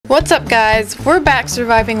What's up guys? We're back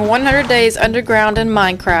surviving 100 days underground in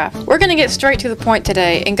Minecraft. We're gonna get straight to the point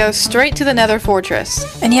today and go straight to the Nether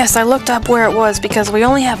Fortress. And yes, I looked up where it was because we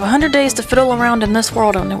only have 100 days to fiddle around in this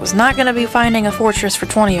world and it was not gonna be finding a fortress for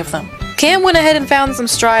 20 of them. Cam went ahead and found some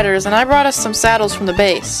striders and I brought us some saddles from the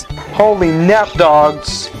base. Holy nap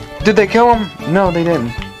dogs! Did they kill him? No, they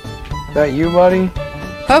didn't. That you, buddy?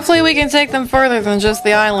 Hopefully we can take them further than just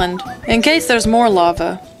the island, in case there's more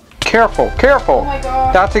lava. Careful, careful! Oh my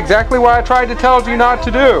God. That's exactly what I tried to tell you not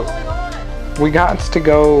to do! We got to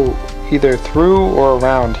go either through or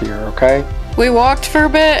around here, okay? We walked for a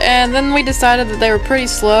bit and then we decided that they were pretty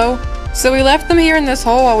slow, so we left them here in this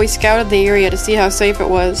hole while we scouted the area to see how safe it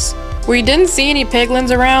was. We didn't see any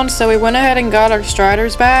piglins around, so we went ahead and got our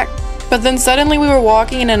striders back, but then suddenly we were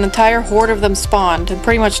walking and an entire horde of them spawned and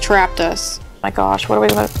pretty much trapped us. Oh my gosh, what are we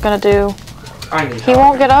gonna do? He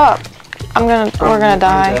won't get up. We're gonna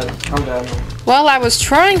die. I'm dead. Well, I was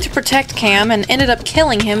trying to protect Cam and ended up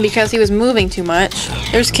killing him because he was moving too much.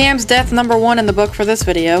 There's Cam's death #1 in the book for this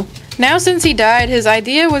video. Now since he died, his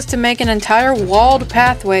idea was to make an entire walled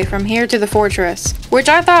pathway from here to the fortress, which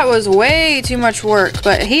I thought was way too much work,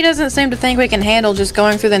 but he doesn't seem to think we can handle just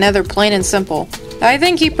going through the Nether plain and simple. I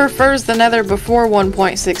think he prefers the Nether before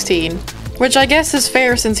 1.16, which I guess is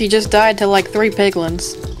fair since he just died to like 3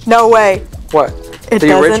 piglins. No way. What? It the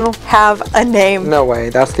doesn't original? have a name. No way,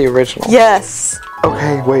 that's the original. Yes.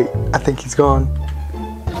 Okay, wait, I think he's gone.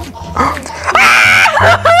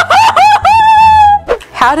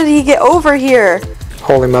 How did he get over here?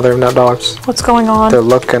 Holy mother of nut dogs. What's going on? They're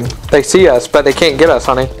looking. They see us, but they can't get us,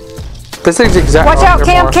 honey. This is exactly. Watch out,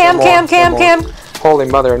 Cam. Holy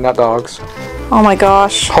mother of nut dogs. Oh my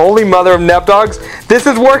gosh. Holy mother of nut dogs. This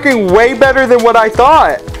is working way better than what I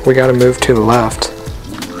thought. We gotta move to the left.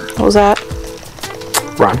 What was that?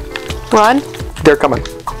 Run. Run? They're coming.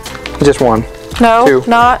 Just one. No, Two.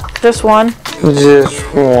 not just one. Just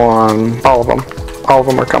one. All of them. All of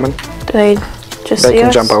them are coming. Did they just They see can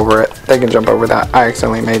us? jump over it. They can jump over that. I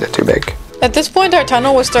accidentally made it too big. At this point our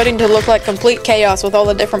tunnel was starting to look like complete chaos with all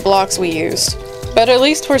the different blocks we used. But at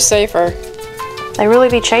least we're safer. They really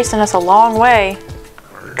be chasing us a long way.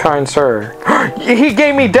 Kind sir. He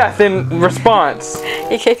gave me death in response.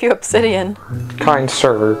 He gave you obsidian. Kind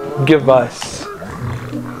sir, give us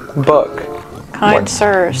book. Kind What?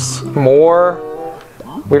 sirs. More?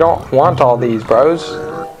 We don't want all these, bros.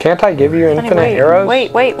 Can't I give you infinite arrows?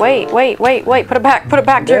 Wait. Put it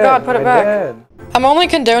back. Dear God, put it back. I'm only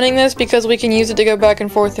condoning this because we can use it to go back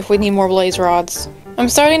and forth if we need more blaze rods. I'm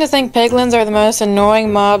starting to think piglins are the most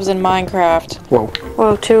annoying mobs in Minecraft. Whoa.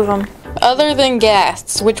 Whoa, 2 of them. Other than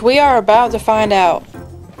ghasts, which we are about to find out.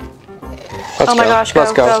 Let's Oh my go. gosh,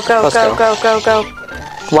 Let's go. go.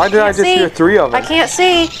 Why did I just see. hear 3 of them? I can't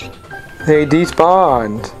see. They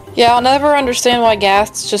despawned. Yeah, I'll never understand why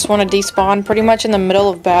ghasts just want to despawn pretty much in the middle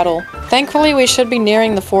of battle. Thankfully, we should be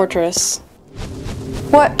nearing the fortress.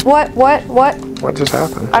 What? What just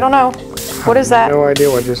happened? I don't know. What is that? No idea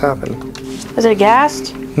what just happened. Is it a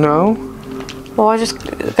ghast? No? Well, I just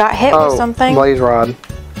got hit with something. Blaze rod.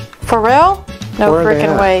 For real? No Where are they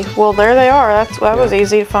freaking at? way. Well, there they are. That was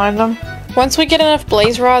easy to find them. Once we get enough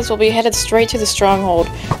blaze rods, we'll be headed straight to the stronghold.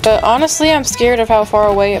 But honestly, I'm scared of how far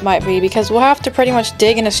away it might be because we'll have to pretty much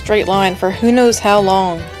dig in a straight line for who knows how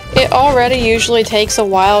long. It already usually takes a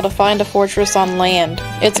while to find a fortress on land.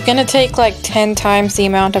 It's gonna take like 10 times the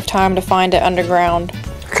amount of time to find it underground.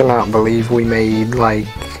 I cannot believe we made like...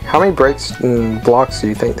 How many bricks and blocks do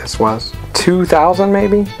you think this was? 2,000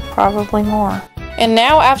 maybe? Probably more. And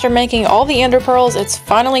now, after making all the ender pearls, it's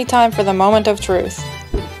finally time for the moment of truth.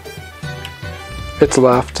 It's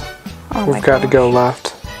left. Oh We've got to go left.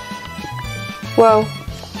 Whoa.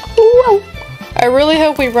 I really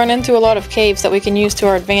hope we run into a lot of caves that we can use to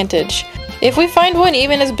our advantage. If we find one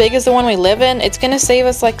even as big as the one we live in, it's gonna save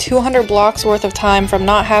us like 200 blocks worth of time from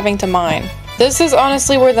not having to mine. This is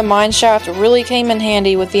honestly where the mine shaft really came in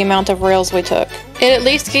handy with the amount of rails we took. It at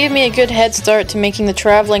least gave me a good head start to making the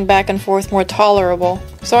traveling back and forth more tolerable.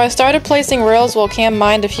 So I started placing rails while Cam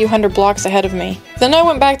mined a few hundred blocks ahead of me. Then I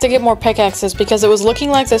went back to get more pickaxes because it was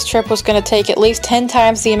looking like this trip was going to take at least 10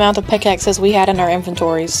 times the amount of pickaxes we had in our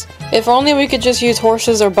inventories. If only we could just use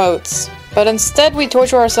horses or boats. But instead we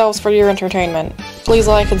torture ourselves for your entertainment. Please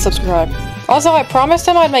like and subscribe. Also, I promised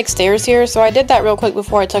him I'd make stairs here, so I did that real quick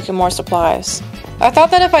before I took him more supplies. I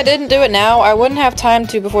thought that if I didn't do it now, I wouldn't have time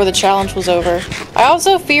to before the challenge was over. I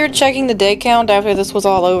also feared checking the day count after this was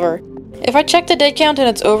all over. If I check the day count and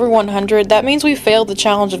it's over 100, that means we failed the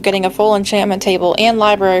challenge of getting a full enchantment table and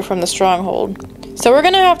library from the stronghold. So we're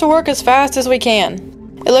gonna have to work as fast as we can.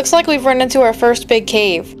 It looks like we've run into our first big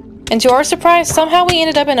cave. And to our surprise, somehow we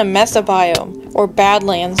ended up in a Mesa biome, or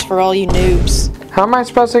Badlands for all you noobs. How am I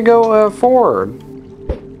supposed to go forward?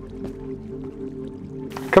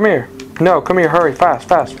 Come here. No, come here, hurry, fast,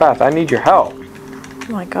 fast, fast. I need your help.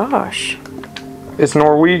 Oh my gosh. It's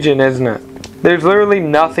Norwegian, isn't it? There's literally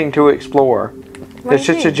nothing to explore. It's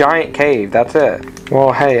just a giant cave, that's it.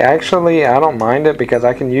 Well, hey, actually, I don't mind it because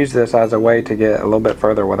I can use this as a way to get a little bit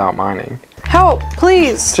further without mining. Help,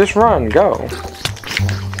 please. Just run, go.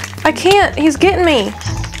 I can't. He's getting me.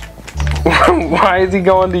 Why is he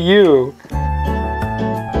going to you?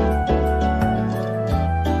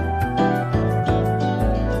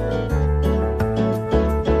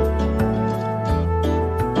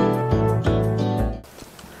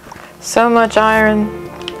 So much iron.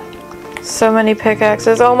 So many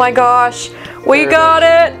pickaxes. Oh my gosh. We got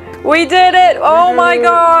it. We did it. Oh my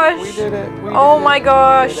gosh. We did it. Oh my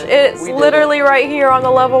gosh. It's literally right here on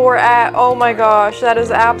the level we're at. Oh my gosh. That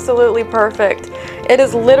is absolutely perfect. It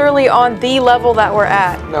is literally on the level that we're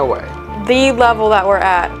at. No way. The level that we're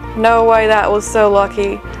at. No way, that was so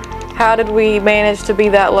lucky. How did we manage to be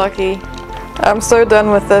that lucky? I'm so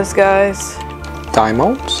done with this, guys.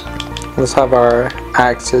 Diamonds? Let's have our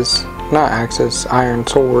axes. Not axes, iron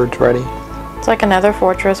swords ready. It's like another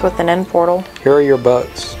fortress with an end portal. Here are your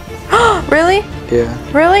butts. Really?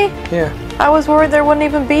 Yeah. Really? Yeah. I was worried there wouldn't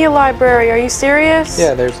even be a library. Are you serious?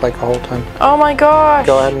 Yeah, there's like a whole ton. Oh my gosh.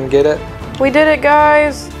 Go ahead and get it. We did it,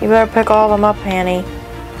 guys. You better pick all of them up, Hanny.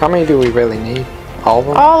 How many do we really need? All of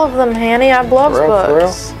them? All of them, Hanny. I love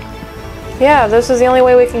books. Yeah, this is the only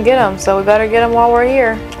way we can get them, so we better get them while we're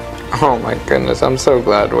here. Oh my goodness, I'm so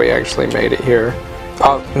glad we actually made it here.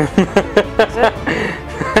 Oh.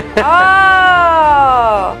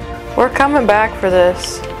 Oh! We're coming back for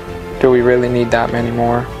this. Do we really need that many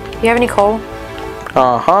more? You have any coal?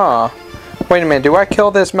 Uh-huh. Wait a minute, do I kill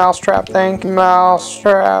this mousetrap thing?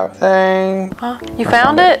 Mousetrap thing. Huh? You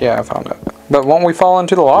found it? Yeah, I found it. But won't we fall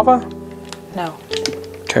into the lava? No.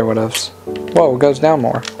 Okay, what else? Whoa, it goes down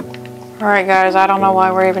more. Alright guys, I don't know why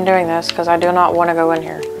we're even doing this, because I do not want to go in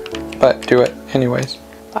here. But do it anyways.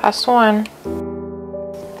 Last one.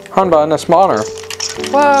 Hunbun, a spawner.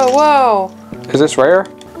 Whoa, whoa. Is this rare?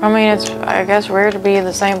 I mean, it's, I guess, rare to be in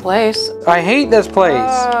the same place. I hate this place.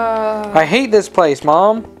 I hate this place,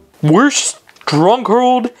 Mom. Worst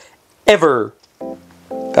stronghold ever.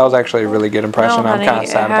 That was actually a really good impression. No, I'm kind of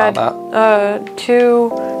sad about that.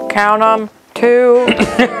 2, count them, 2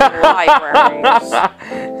 libraries.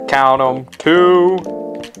 Count them, 2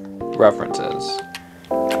 references.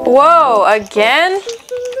 Whoa, again?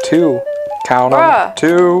 2. Count them, Bruh.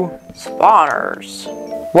 2. Spawners.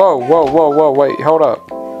 Whoa, whoa, whoa, whoa, wait, hold up.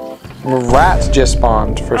 Rats just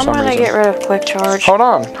spawned for some reason. I'm gonna get rid of quick charge. Hold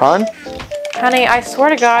on, hon. Honey, I swear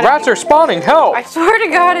to God. Rats are spawning, help! I swear to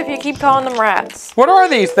God if you keep calling them rats. What are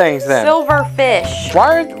these things then? Silver fish.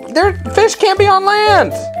 Why are their fish can't be on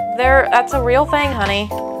land? That's a real thing, honey.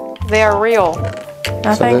 They are real.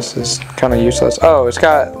 Nothing? So this is kind of useless. Oh, it's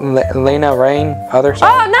got Lena Rain, other side.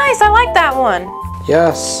 Oh, nice, I like that one.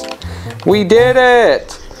 Yes. We did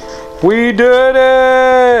it! We did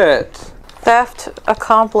it! Theft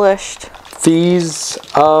accomplished. Fees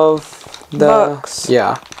of the... Books.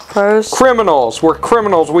 Yeah. Pros. Criminals. We're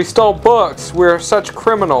criminals. We stole books. We're such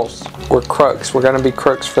criminals. We're crooks. We're gonna be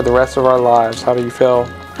crooks for the rest of our lives. How do you feel?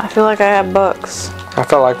 I feel like I have books. I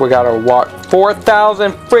felt like we gotta walk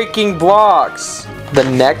 4,000 freaking blocks. The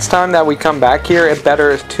next time that we come back here, it better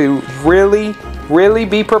is to really, really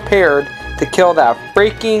be prepared to kill that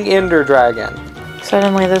freaking Ender Dragon.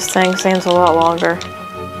 Suddenly this thing seems a lot longer.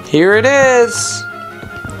 Here it is.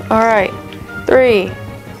 Alright. 3,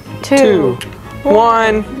 2, 2,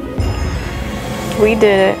 1. We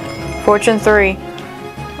did it. Fortune 3.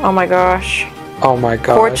 Oh my gosh. Oh my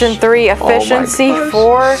gosh. Fortune 3, efficiency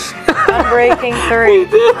 4, unbreaking 3.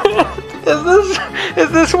 Is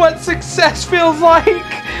this what success feels like?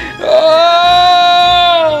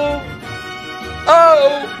 Oh!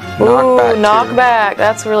 Oh! Ooh, knockback.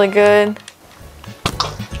 That's really good.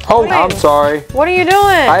 Oh, I'm sorry. What are you doing?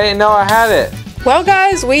 I didn't know I had it. Well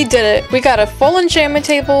guys, we did it. We got a full enchantment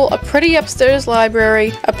table, a pretty upstairs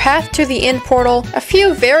library, a path to the end portal, a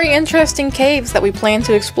few very interesting caves that we plan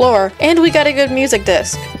to explore, and we got a good music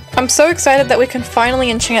disc. I'm so excited that we can finally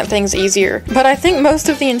enchant things easier, but I think most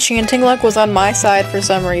of the enchanting luck was on my side for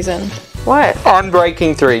some reason. What?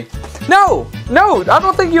 Unbreaking 3. No, I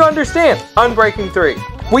don't think you understand. Unbreaking 3.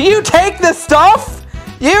 Will you take the stuff?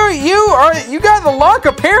 You got the luck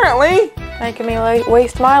apparently. Making me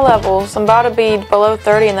waste my levels. I'm about to be below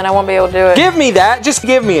 30 and then I won't be able to do it. Give me that. Just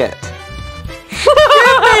give me it. Give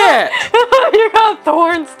me it. You got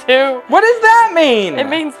thorns too. What does that mean? It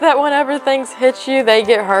means that whenever things hit you, they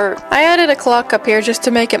get hurt. I added a clock up here just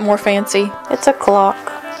to make it more fancy. It's a clock.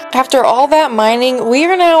 After all that mining, we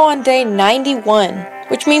are now on day 91,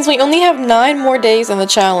 which means we only have 9 more days in the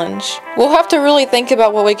challenge. We'll have to really think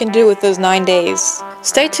about what we can do with those 9 days.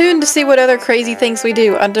 Stay tuned to see what other crazy things we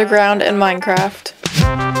do underground in Minecraft.